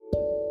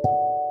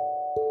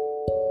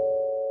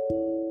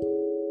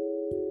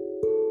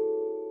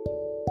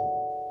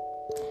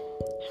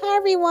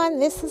everyone,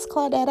 this is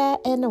Claudetta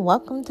and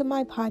welcome to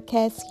my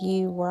podcast,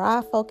 where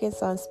I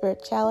focus on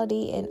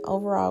spirituality and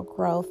overall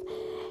growth.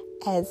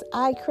 As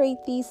I create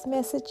these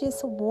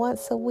messages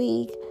once a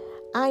week,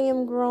 I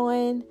am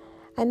growing.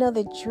 I know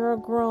that you're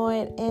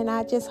growing, and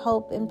I just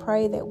hope and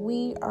pray that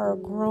we are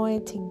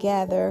growing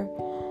together.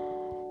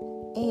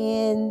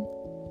 And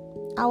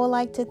I would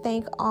like to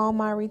thank all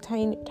my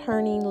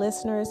returning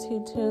listeners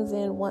who tunes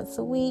in once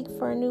a week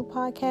for a new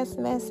podcast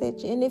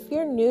message. And if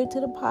you're new to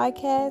the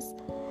podcast,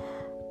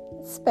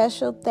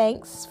 special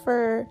thanks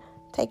for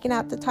taking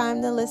out the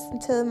time to listen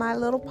to my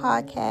little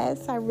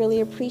podcast. I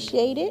really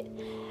appreciate it.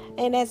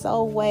 And as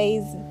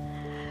always,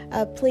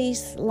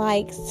 please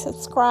like,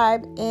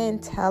 subscribe,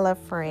 and tell a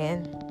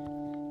friend.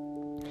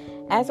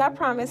 As I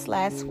promised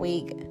last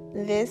week,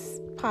 this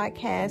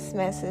podcast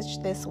message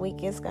this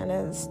week is going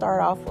to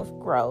start off with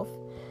growth.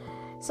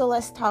 So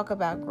let's talk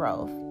about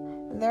growth.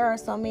 There are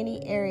so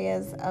many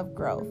areas of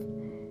growth.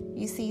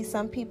 You see,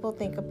 some people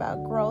think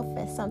about growth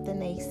as something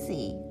they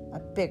see. A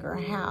bigger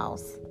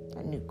house,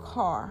 a new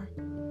car,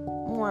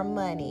 more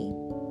money,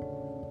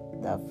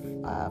 the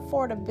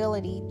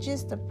affordability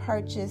just to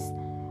purchase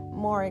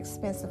more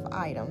expensive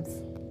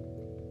items.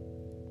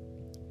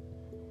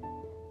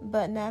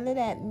 But none of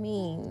that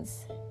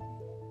means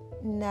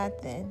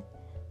nothing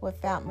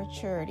without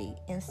maturity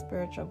and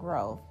spiritual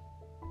growth.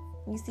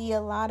 You see,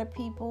 a lot of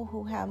people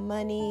who have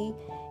money,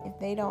 if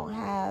they don't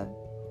have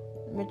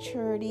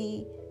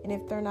maturity and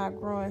if they're not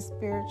growing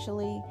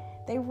spiritually,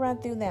 they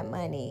run through that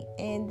money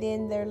and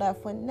then they're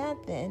left with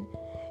nothing.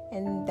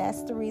 And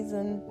that's the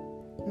reason,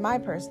 my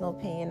personal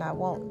opinion, I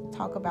won't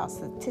talk about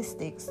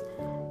statistics,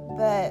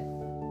 but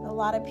a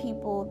lot of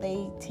people,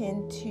 they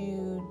tend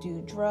to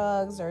do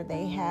drugs, or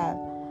they have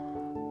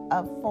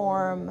a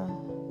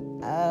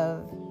form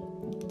of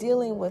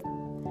dealing with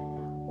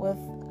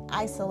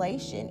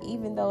isolation.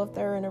 Even though if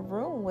they're in a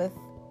room with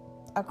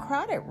a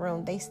crowded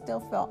room, they still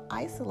feel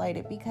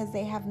isolated because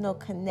they have no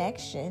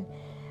connection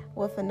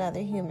with another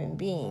human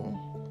being.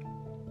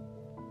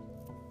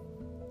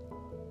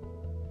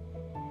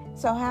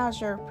 So how's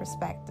your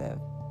perspective?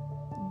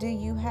 Do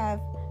you have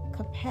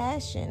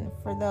compassion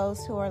for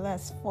those who are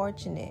less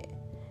fortunate?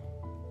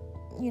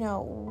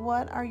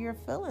 What are your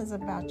feelings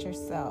about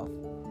yourself?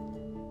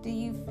 Do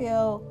you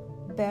feel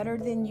better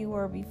than you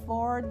were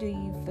before? Do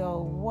you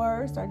feel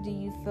worse? Or do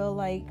you feel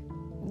like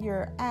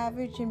you're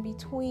average in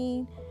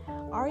between?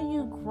 Are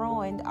you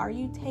growing? Are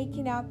you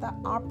taking out the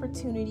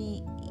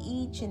opportunity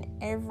each and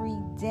every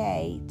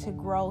day to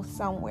grow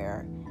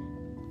somewhere?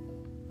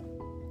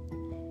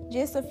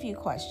 Just a few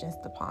questions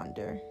to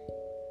ponder.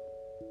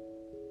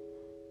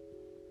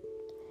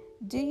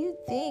 Do you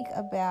think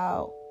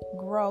about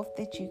growth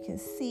that you can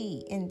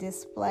see and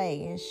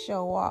display and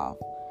show off?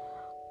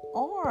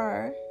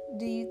 Or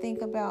do you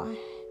think about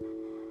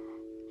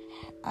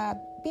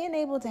being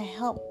able to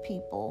help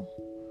people?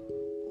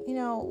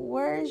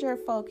 Where is your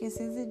focus?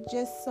 Is it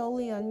just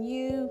solely on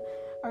you?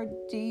 Or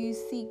do you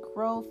seek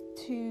growth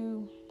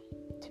to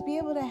be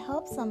able to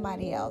help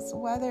somebody else?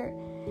 Whether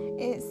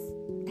it's,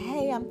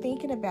 hey, I'm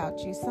thinking about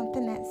you,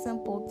 something that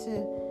simple,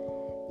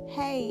 to,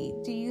 hey,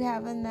 do you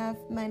have enough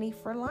money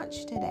for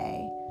lunch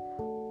today?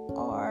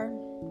 Or,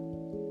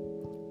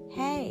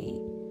 hey,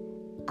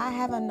 I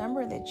have a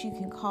number that you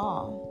can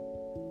call.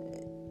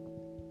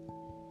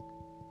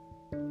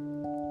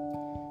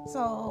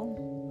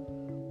 So,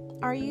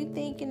 are you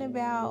thinking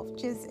about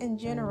just in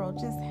general,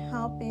 just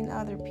helping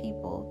other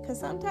people? Because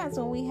sometimes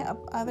when we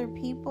help other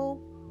people,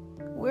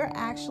 we're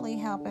actually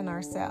helping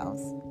ourselves.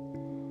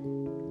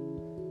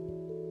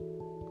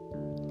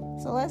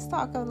 So let's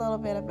talk a little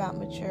bit about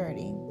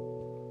maturity.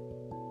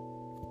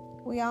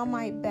 We all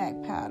might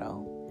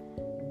backpedal.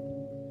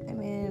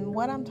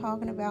 What I'm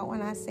talking about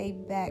when I say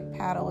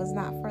backpedal is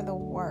not for the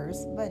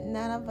worst, but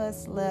none of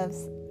us live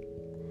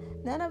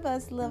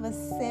a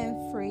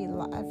sin-free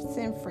life.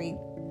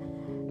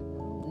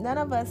 None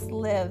of us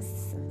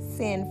lives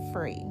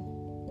sin-free.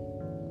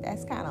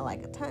 That's kind of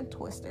like a tongue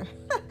twister.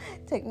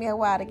 Took me a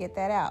while to get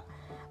that out.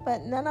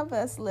 But none of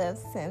us live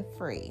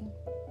sin-free.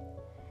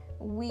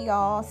 We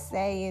all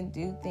say and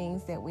do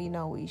things that we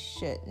know we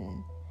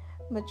shouldn't.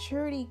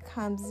 Maturity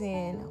comes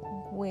in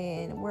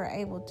when we're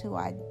able to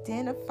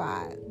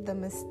identify the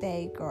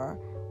mistake or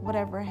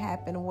whatever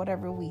happened,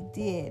 whatever we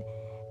did,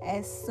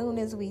 as soon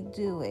as we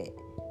do it.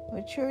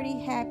 Maturity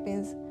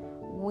happens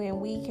when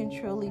we can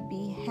truly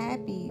be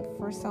happy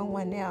for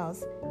someone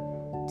else,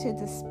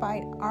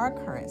 despite our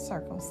current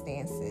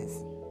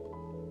circumstances.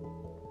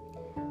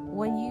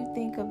 When you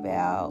think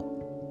about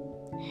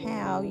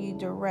how you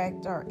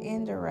direct or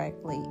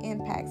indirectly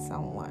impact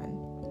someone,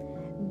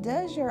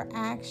 does your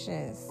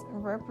actions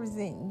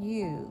represent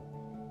you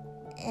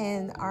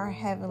and our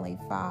Heavenly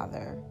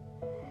Father?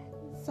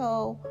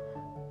 So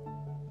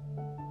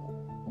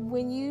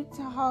when you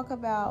talk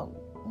about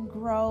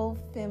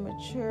growth and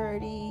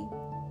maturity,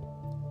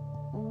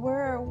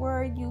 where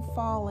are you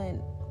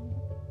falling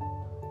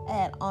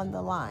at on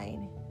the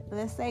line?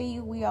 Let's say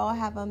we all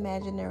have an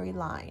imaginary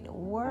line.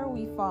 Where are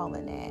we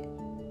falling at?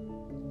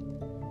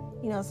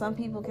 Some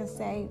people can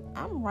say,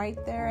 I'm right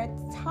there at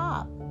the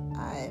top.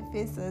 If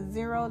it's a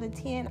 0 to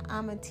 10,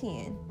 I'm a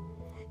 10.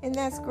 And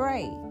that's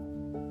great.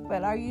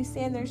 But are you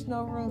saying there's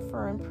no room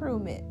for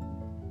improvement?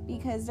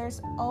 Because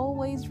there's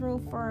always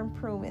room for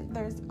improvement.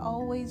 There's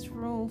always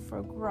room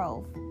for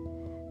growth.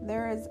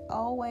 There is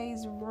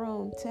always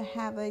room to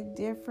have a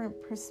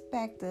different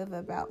perspective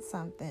about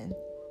something.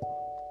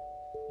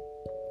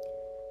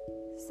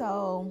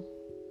 So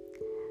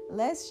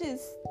let's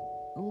just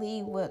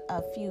leave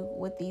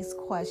with these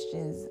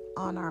questions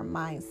on our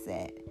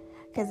mindset.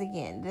 Because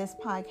again, this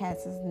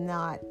podcast is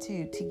not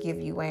to give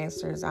you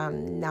answers.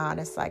 I'm not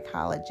a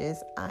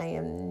psychologist. I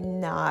am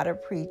not a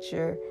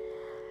preacher.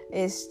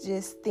 It's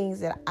just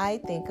things that I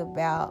think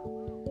about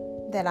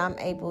that I'm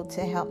able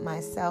to help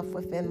myself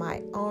within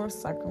my own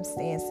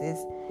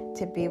circumstances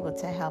to be able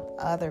to help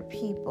other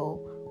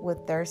people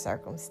with their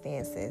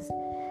circumstances.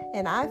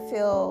 And I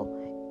feel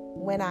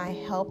when I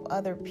help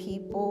other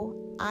people,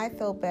 I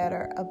feel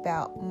better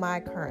about my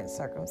current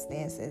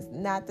circumstances.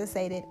 Not to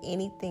say that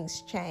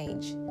anything's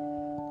changed.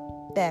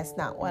 That's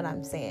not what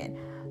I'm saying.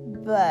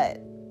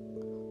 But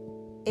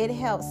it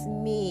helps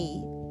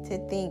me to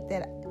think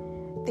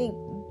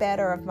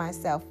better of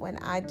myself when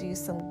I do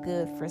some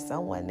good for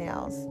someone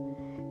else.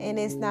 And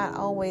it's not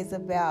always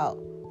about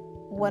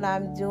what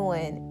I'm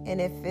doing and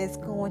if it's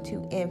going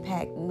to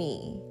impact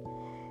me.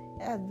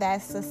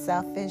 That's a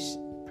selfish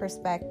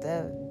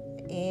perspective,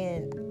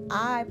 and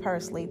I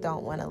personally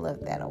don't want to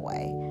live that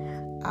way.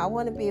 I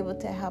want to be able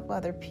to help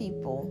other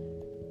people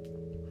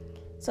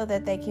so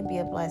that they can be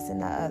a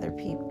blessing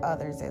to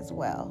others as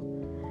well.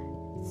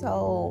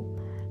 So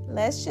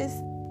let's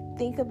just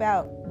think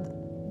about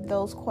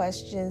those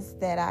questions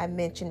that I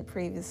mentioned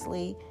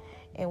previously,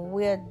 and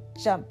we'll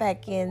jump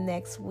back in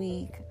next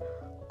week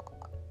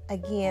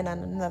again on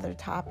another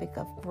topic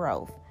of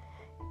growth.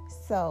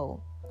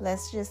 So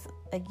let's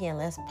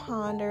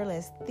ponder,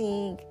 let's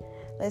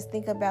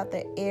think about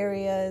the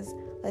areas,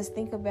 let's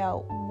think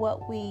about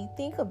what we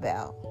think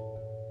about.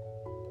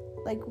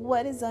 Like,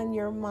 what is on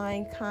your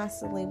mind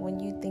constantly when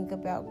you think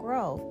about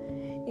growth?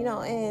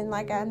 And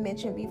like I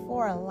mentioned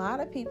before, a lot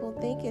of people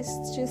think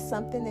it's just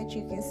something that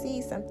you can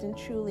see, something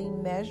truly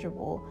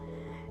measurable.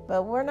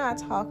 But we're not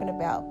talking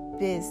about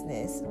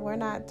business. We're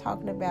not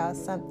talking about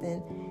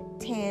something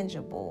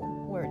tangible.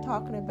 We're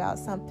talking about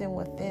something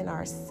within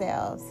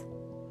ourselves,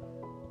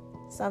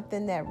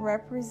 something that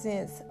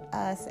represents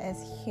us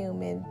as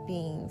human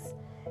beings,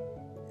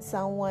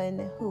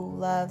 someone who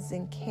loves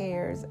and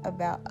cares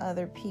about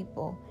other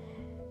people.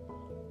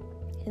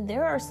 And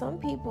there are some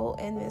people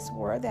in this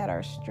world that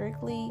are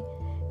strictly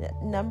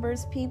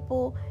numbers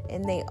people,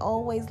 and they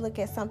always look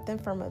at something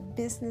from a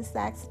business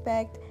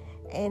aspect.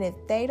 And if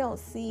they don't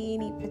see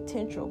any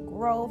potential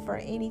growth or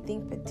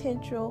anything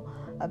potential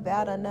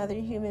about another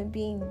human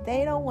being,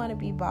 they don't want to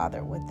be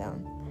bothered with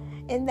them.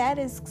 And that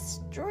is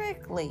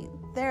strictly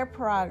their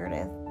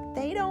prerogative.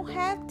 They don't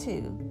have to.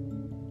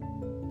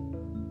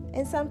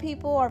 And some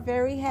people are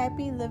very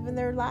happy living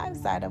their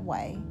lives that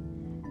way.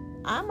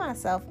 I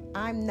myself,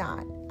 I'm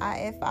not.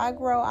 If I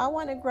grow, I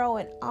want to grow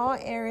in all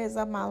areas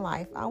of my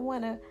life. I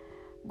want to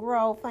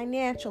grow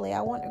financially. I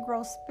want to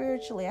grow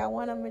spiritually. I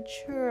want to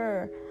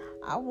mature.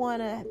 I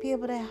want to be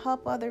able to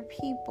help other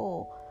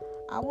people.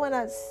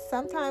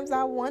 Sometimes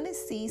I want to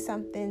see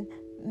something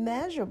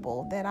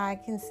measurable that I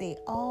can see.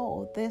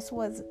 Oh, this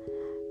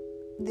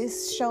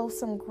shows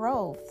some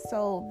growth.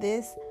 So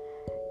this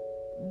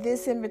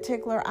in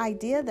particular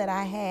idea that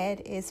I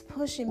had is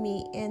pushing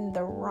me in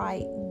the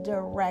right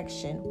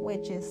direction,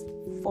 which is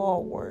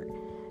forward.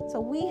 So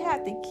we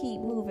have to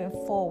keep moving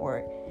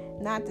forward.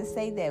 Not to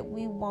say that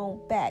we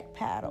won't back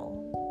paddle,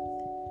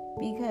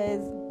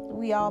 because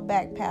we all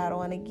back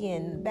paddle. And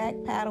again, back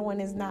paddling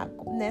is not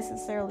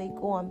necessarily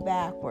going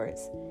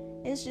backwards.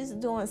 It's just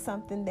doing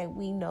something that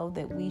we know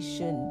that we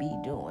shouldn't be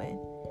doing.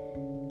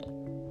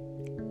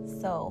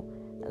 So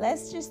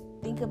let's just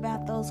think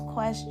about those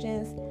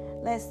questions.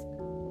 Let's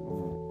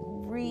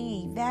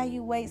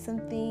reevaluate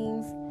some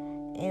things,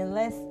 and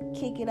let's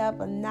kick it up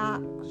a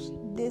notch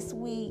this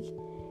week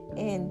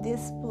and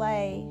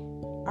display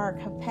our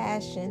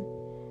compassion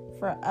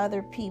for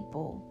other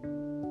people.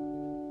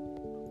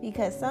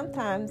 Because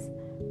sometimes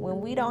when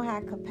we don't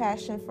have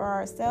compassion for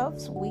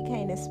ourselves, we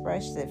can't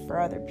express it for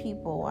other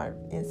people.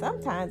 And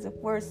sometimes if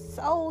we're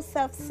so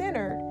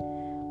self-centered,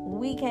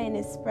 we can't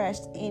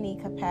express any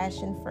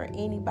compassion for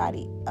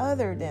anybody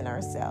other than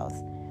ourselves.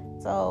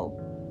 So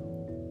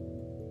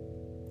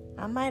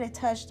I might have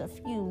touched a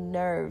few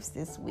nerves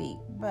this week,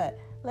 but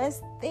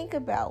let's think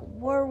about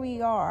where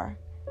we are,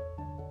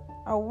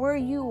 or where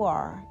you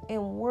are,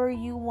 and where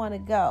you want to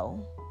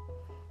go.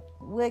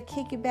 We'll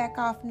kick it back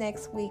off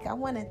next week. I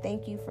want to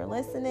thank you for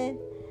listening.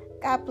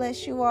 God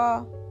bless you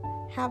all.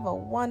 Have a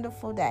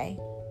wonderful day.